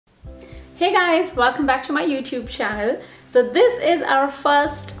Hey guys, welcome back to my YouTube channel. So this is our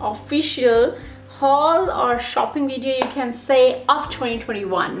first official haul or shopping video, you can say, of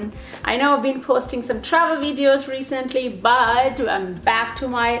 2021. I know I've been posting some travel videos recently, but I'm back to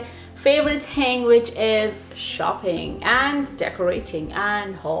my favorite thing, which is shopping and decorating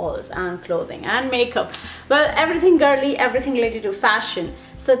and hauls and clothing and makeup. Well, everything girly, everything related to fashion.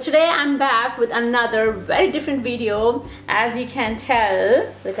 So today I'm back with another very different video. As you can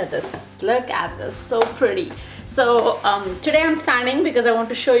tell, look at this, so pretty. So today I'm standing because I want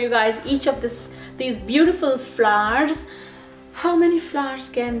to show you guys each of these beautiful flowers. How many flowers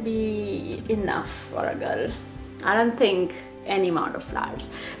can be enough for a girl? I don't think any amount of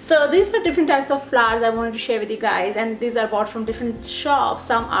flowers. So these are different types of flowers I wanted to share with you guys, and these are bought from different shops.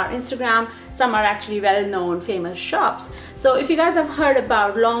 Some are Instagram, some are actually well-known famous shops. So if you guys have heard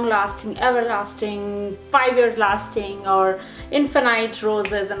about long-lasting, everlasting, 5 years lasting, or infinite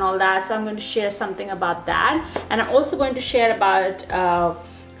roses and all that, so I'm going to share something about that. And I'm also going to share about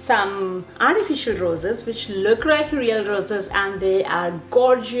some artificial roses which look like real roses, and they are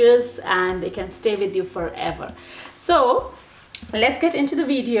gorgeous and they can stay with you forever. So let's get into the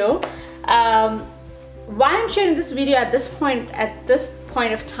video. Why I'm sharing this video at this point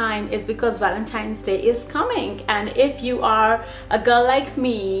of time is because Valentine's Day is coming, and if you are a girl like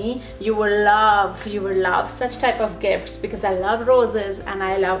me, you will love such type of gifts, because I love roses and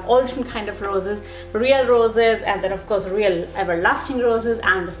I love all different kind of roses, real roses, and then of course real everlasting roses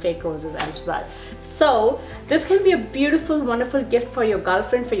and the fake roses as well. So this can be a beautiful, wonderful gift for your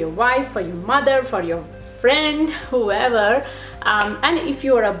girlfriend, for your wife, for your mother, for your friend, whoever. And if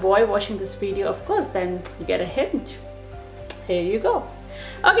you are a boy watching this video, of course, then you get a hint. Here you go.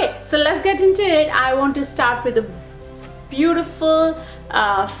 Okay, so let's get into it. I want to start with the beautiful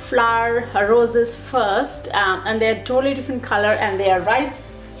flower roses first, and they're totally different color, and they are right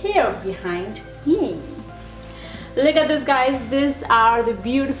here behind me. Look at this, guys. These are the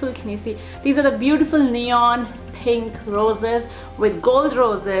beautiful, can you see? These are the beautiful neon pink roses with gold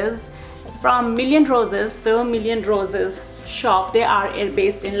roses from Million Roses, the Million Roses shop. They are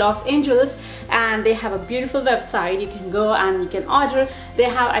based in Los Angeles, and they have a beautiful website. You can go and you can order. They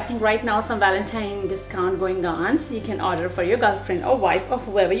have, I think right now, some Valentine discount going on, so you can order for your girlfriend or wife or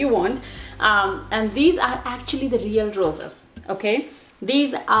whoever you want. And these are actually the real roses, okay?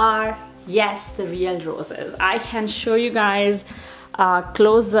 These are, yes, the real roses. I can show you guys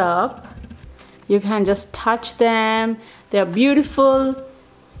close up. You can just touch them. They're beautiful.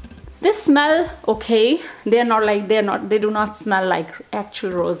 They smell okay. They do not smell like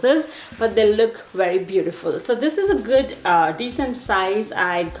actual roses, but they look very beautiful. So this is a good decent size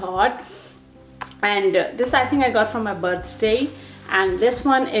I got, and this I think I got from my birthday, and this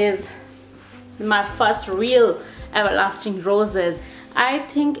one is my first real everlasting roses. I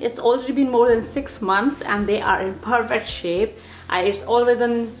think it's already been more than 6 months, and they are in perfect shape. It's always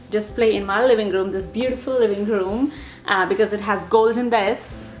on display in my living room, this beautiful living room, because it has gold in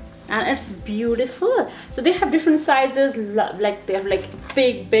this. And it's beautiful. So they have different sizes, like they have like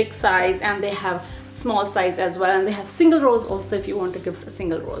big size, and they have small size as well, and they have single rose also if you want to give a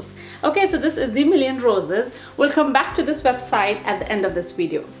single rose. Okay, so this is the Million Roses. We'll come back to this website at the end of this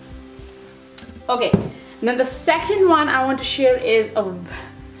video. Okay, then the second one I want to share is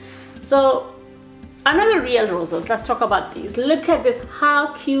so another real roses. Let's talk about these. Look at this. How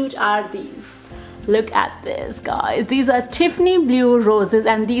cute are these? Look at this, guys. These are Tiffany blue roses,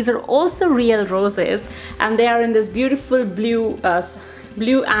 and these are also real roses, and they are in this beautiful blue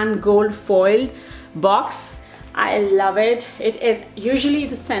and gold foiled box. I love it. It is usually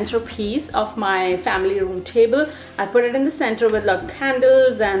the centerpiece of my family room table. I put it in the center with like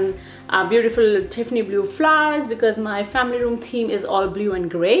candles and beautiful Tiffany blue flowers, because my family room theme is all blue and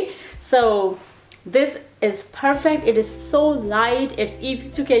gray. So this is perfect. It is so light, it's easy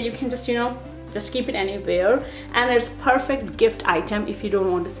to carry. You can just, just keep it anywhere, and it's perfect gift item if you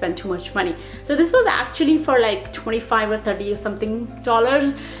don't want to spend too much money. So this was actually for like 25 or 30 or something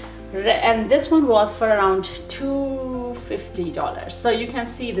dollars, and this one was for around $250. So you can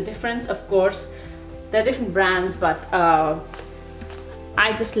see the difference. Of course, they're different brands, but I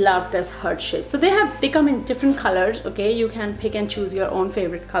just love this heart shape. So they come in different colors. Okay, you can pick and choose your own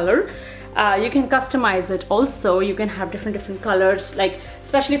favorite color. You can customize it also. You can have different colors, like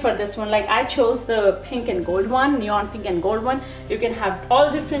especially for this one, like I chose the pink and gold one, neon pink and gold one. You can have all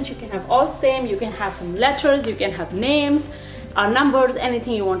different, you can have all same, you can have some letters, you can have names, numbers,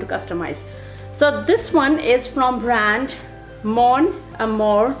 anything you want to customize. So this one is from brand Mon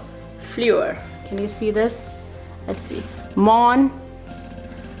Amour Fleur. Can you see this? Let's see, Mon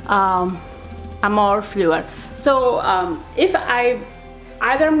Amour Fleur. So if I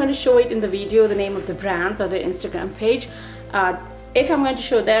either I'm going to show it in the video, the name of the brands or their Instagram page. If I'm going to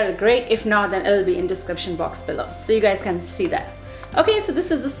show there, great. If not, then it'll be in description box below, so you guys can see that. Okay, so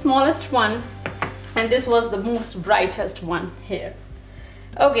this is the smallest one, and this was the most brightest one here.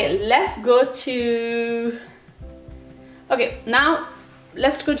 Okay, let's go to, okay, now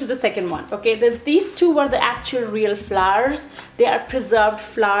let's go to the second one. Okay, these two were the actual real flowers. They are preserved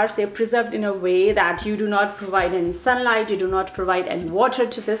flowers. They're preserved in a way that you do not provide any sunlight, you do not provide any water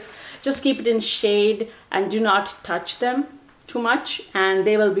to this. Just keep it in shade and do not touch them too much, and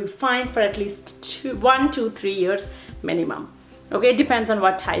they will be fine for at least 1 to 3 years minimum. Okay, it depends on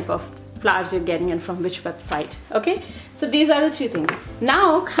what type of flowers you're getting and from which website. Okay, so these are the two things.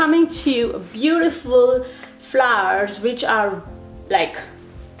 Now coming to beautiful flowers, which are like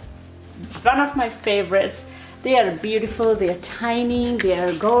one of my favorites. They are beautiful, they are tiny, they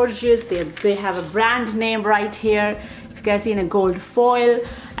are gorgeous, they have a brand name right here, if you guys see, in a gold foil,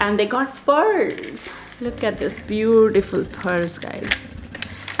 and they got pearls. Look at this beautiful pearls, guys,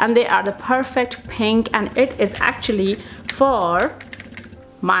 and they are the perfect pink, and it is actually for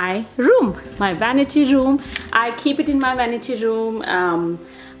my room, my vanity room. I keep it in my vanity room.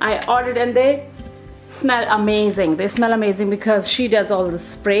 I ordered, and they smell amazing. They smell amazing because she does all the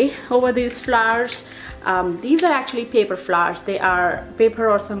spray over these flowers. These are actually paper flowers. They are paper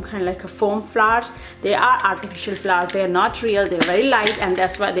or some kind of like a foam flowers. They are artificial flowers. They are not real. They're very light, and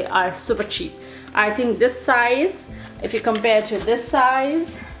that's why they are super cheap. I think this size, if you compare to this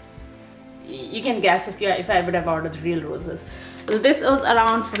size, you can guess if I would have ordered real roses. This was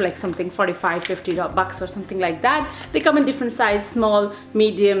around for like something $45-50 bucks or something like that. They come in different size, small,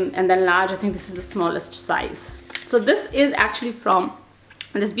 medium, and then large. I think this is the smallest size. So this is actually from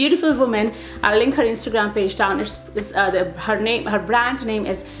this beautiful woman. I'll link her Instagram page down. Her brand name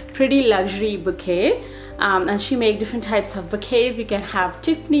is Pretty Luxury Bouquet. And she makes different types of bouquets. You can have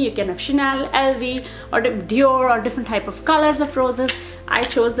Tiffany, you can have Chanel, LV, or Dior, or different type of colors of roses. I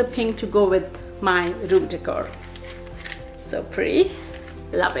chose the pink to go with my room decor. So pretty,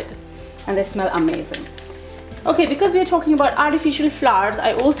 love it, and they smell amazing. Okay, because we're talking about artificial flowers,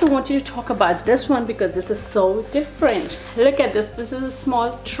 I also want you to talk about this one because this is so different. Look at this. This is a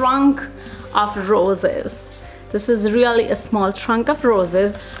small trunk of roses. This is really a small trunk of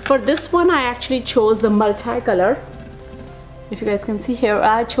roses. For this one, I actually chose the multicolor. If you guys can see here,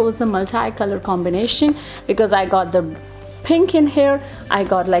 I chose the multicolor combination because I got the pink in here. I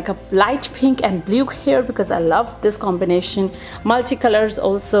got like a light pink and blue here because I love this combination. Multicolors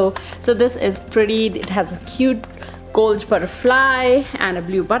also. So this is pretty. It has a cute gold butterfly and a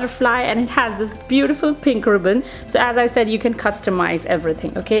blue butterfly, and it has this beautiful pink ribbon. So as I said, you can customize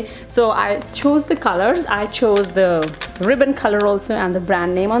everything. Okay, so I chose the colors. I chose the ribbon color also and the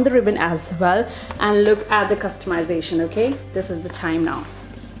brand name on the ribbon as well. And look at the customization. Okay, this is the time now.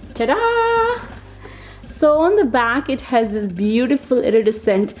 Ta-da! So on the back, it has this beautiful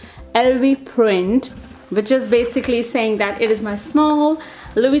iridescent LV print, which is basically saying that it is my small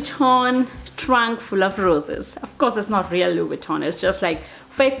Louis Vuitton trunk full of roses. Of course, it's not real Louis Vuitton. It's just like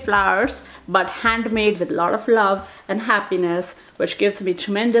fake flowers, but handmade with a lot of love and happiness, which gives me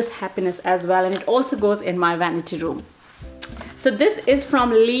tremendous happiness as well. And it also goes in my vanity room. So this is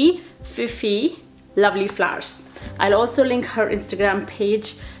from Lee Fifi Lovely Flowers. I'll also link her Instagram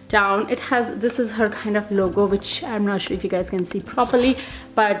page down. It has, this is her kind of logo, which I'm not sure if you guys can see properly,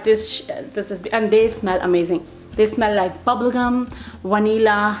 but this is, and they smell amazing. They smell like bubblegum,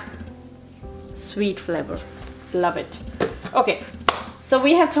 vanilla, sweet flavor. Love it. Okay, so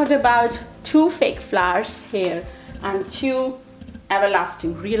we have talked about 2 fake flowers here and 2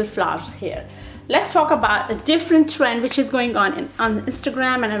 everlasting real flowers here. Let's talk about a different trend which is going on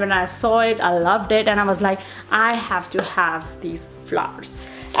Instagram, and when I saw it, I loved it, and I was like, I have to have these flowers.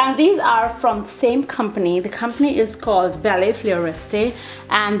 And these are from the same company. The company is called Belle Floriste,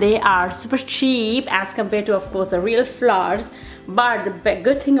 and they are super cheap as compared to, of course, the real flowers. But the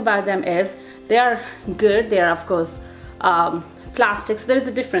good thing about them is they are good. They are, of course, plastic. So there is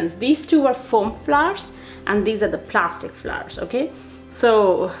a difference. These 2 are foam flowers, and these are the plastic flowers. Okay,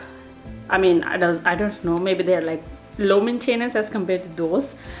 so I mean, I don't know. Maybe they're like low maintenance as compared to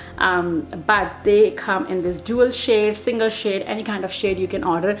those, but they come in this dual shade, single shade, any kind of shade you can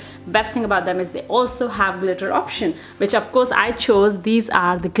order. Best thing about them is they also have glitter option, which of course I chose. These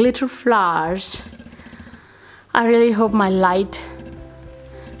are the glitter flowers. I really hope my light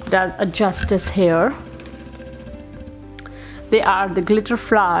does a justice here. They are the glitter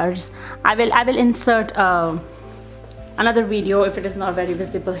flowers. I will insert another video if it is not very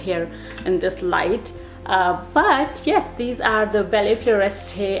visible here in this light. But yes, these are the Belle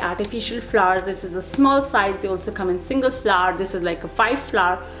Floreste artificial flowers. This is a small size. They also come in single flower. This is like a 5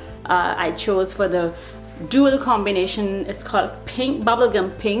 flower. I chose for the dual combination. It's called pink,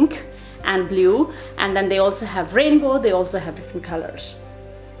 bubblegum pink and blue, and then they also have rainbow. They also have different colors.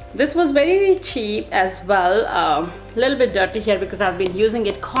 This was very cheap as well. A little bit dirty here because I've been using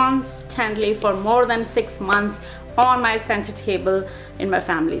it constantly for more than 6 months on my center table in my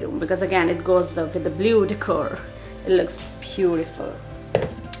family room, because again it goes with the blue decor. It looks beautiful.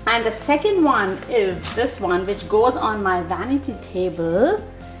 And the second one is this one, which goes on my vanity table,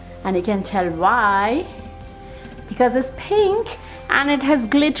 and you can tell why, because it's pink and it has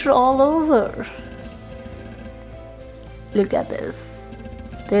glitter all over. Look at this.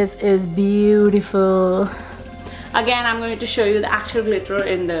 This is beautiful. Again, I'm going to show you the actual glitter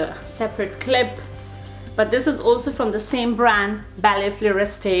in the separate clip, but this is also from the same brand, Belle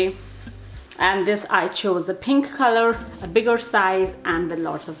Floreste, and this I chose the pink color, a bigger size, and with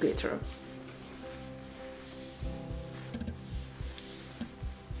lots of glitter.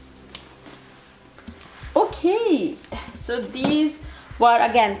 Okay, so these were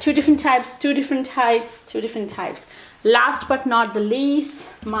again two different types. Last but not the least,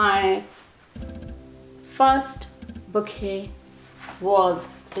 my first bouquet was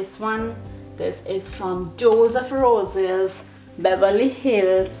this one. This is from Dose of Roses, Beverly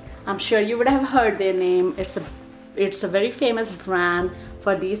Hills. I'm sure you would have heard their name. It's a very famous brand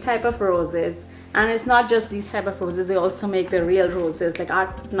for these type of roses, and it's not just these type of roses. They also make the real roses, like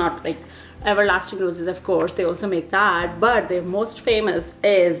not like everlasting roses, of course. They also make that, but their most famous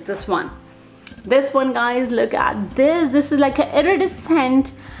is this one. This one, guys, look at this. This is like an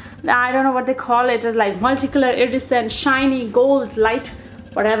iridescent, I don't know what they call it. It's like multicolor iridescent, shiny gold, light,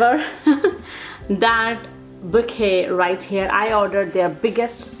 whatever. That bouquet right here, I ordered their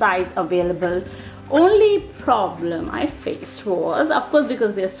biggest size available. Only problem I faced was, of course,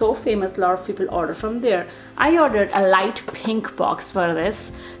 because they're so famous, a lot of people order from there. I ordered a light pink box for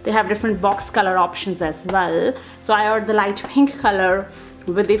this. They have different box color options as well. So I ordered the light pink color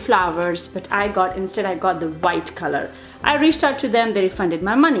with the flowers, but instead I got the white color. I reached out to them, they refunded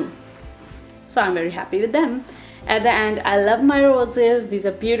my money. So I'm very happy with them. At the end, I love my roses. These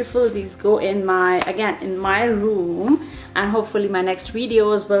are beautiful. These go in my room, and hopefully my next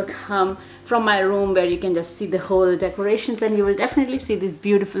videos will come from my room where you can just see the whole decorations, and you will definitely see these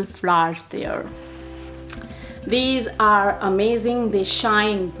beautiful flowers there. These are amazing. They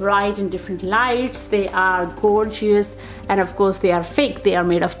shine bright in different lights. They are gorgeous, and of course they are fake. They are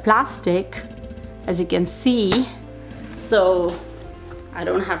made of plastic, as you can see, so I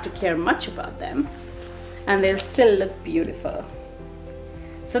don't have to care much about them, and they'll still look beautiful.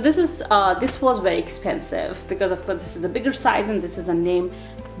 So this was very expensive because of course this is the bigger size, and this is a name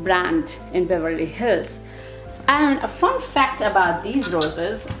brand in Beverly Hills. And a fun fact about these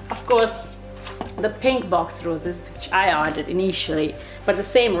roses, of course the pink box roses, which I ordered initially, but the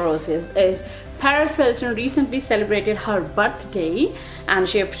same roses, is Paris Hilton recently celebrated her birthday, and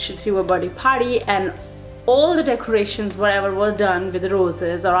she threw a birthday party, and all the decorations, whatever was done with the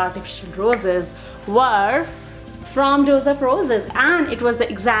roses or artificial roses, were from Dose of Roses, and it was the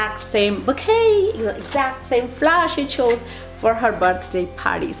exact same bouquet, the exact same flower she chose for her birthday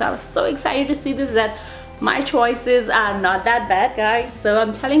party. So I was so excited to see this, that my choices are not that bad, guys. So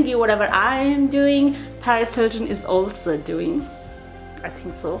I'm telling you, whatever I am doing, Paris Hilton is also doing. I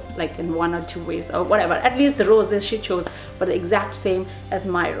think so, like in 1 or 2 ways or whatever. At least the roses she chose were the exact same as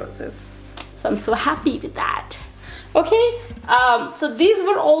my roses. So I'm so happy with that. Okay, so these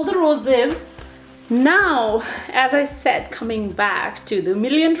were all the roses. Now, as I said, coming back to the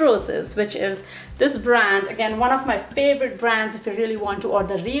Million Roses, which is this brand, again, one of my favorite brands if you really want to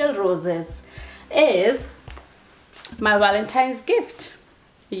order real roses, is my Valentine's gift.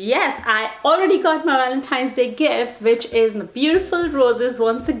 Yes, I already got my Valentine's Day gift, which is my beautiful roses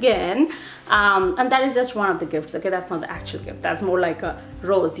once again. And that is just one of the gifts, okay? That's not the actual gift. That's more like a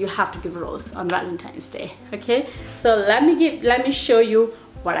rose. You have to give a rose on Valentine's Day, okay? So let me show you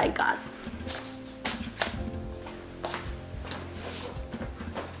what I got.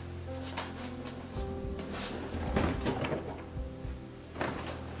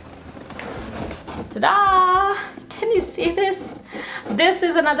 Ta-da! Can you see this? This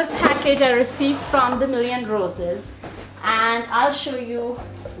is another package I received from the Million Roses, and I'll show you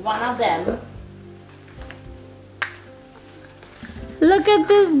one of them. Look at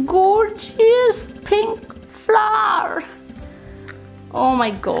this gorgeous pink flower. Oh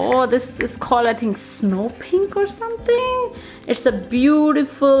my god, this is called, I think, snow pink or something. It's a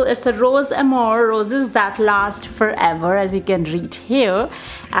beautiful, it's a rose amour, roses that last forever, as you can read here.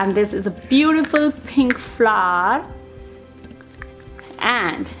 And this is a beautiful pink flower.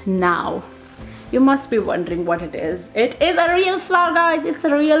 And now you must be wondering what it is. It is a real flower, guys. It's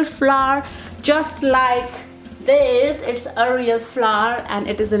a real flower, just like this. It's a real flower, and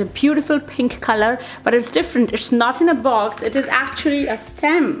it is in a beautiful pink color, but it's different. It's not in a box. It is actually a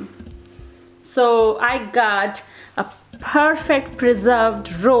stem. So I got a perfect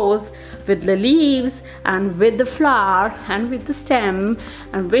preserved rose with the leaves and with the flower and with the stem,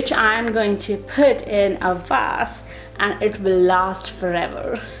 and which I'm going to put in a vase, and it will last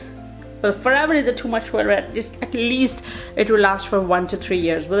forever. Well, forever is too much word, at least it will last for 1 to 3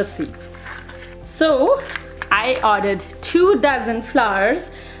 years. We'll see. So I ordered 2 dozen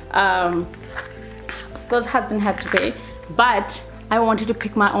flowers. Of course, husband had to pay, but I wanted to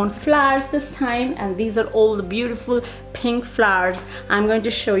pick my own flowers this time, and these are all the beautiful pink flowers I'm going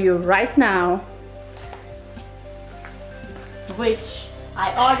to show you right now, which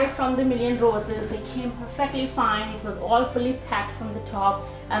I ordered from the Million Roses. They came perfectly fine. It was all fully packed from the top,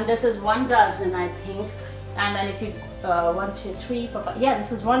 and this is 1 dozen, I think. And then if you 1, 2, 3, 4, 5, yeah,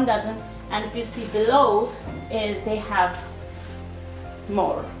 this is 1 dozen. And if you see below, is they have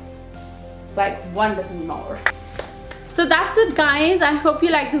more, like 1 dozen more. So that's it, guys. I hope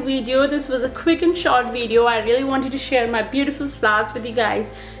you liked the video. This was a quick and short video. I really wanted to share my beautiful flowers with you guys.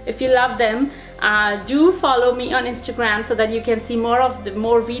 If you love them, do follow me on Instagram so that you can see more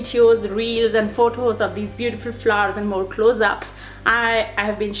videos, reels and photos of these beautiful flowers and more close-ups I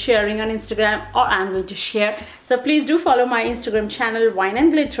have been sharing on Instagram, or I'm going to share. So please do follow my Instagram channel, Wine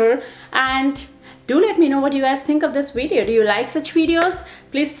and Glitter, and do let me know what you guys think of this video. Do you like such videos?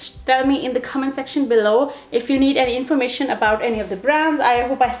 Please tell me in the comment section below. If you need any information about any of the brands, I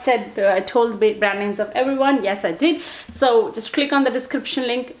hope I told the brand names of everyone. Yes, I did. So just click on the description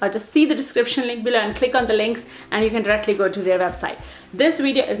link, or just see the description link below and click on the links, and you can directly go to their website. This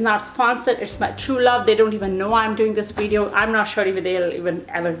video is not sponsored. It's my true love. They don't even know I'm doing this video. I'm not sure if they'll even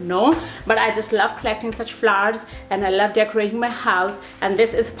ever know, but I just love collecting such flowers, and I love decorating my house, and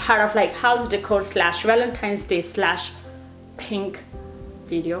this is part of like house decor / Valentine's Day / pink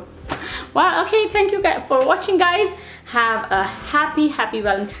video. Well, okay, thank you guys for watching, guys. Have a happy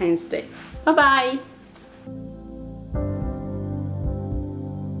Valentine's Day. Bye bye.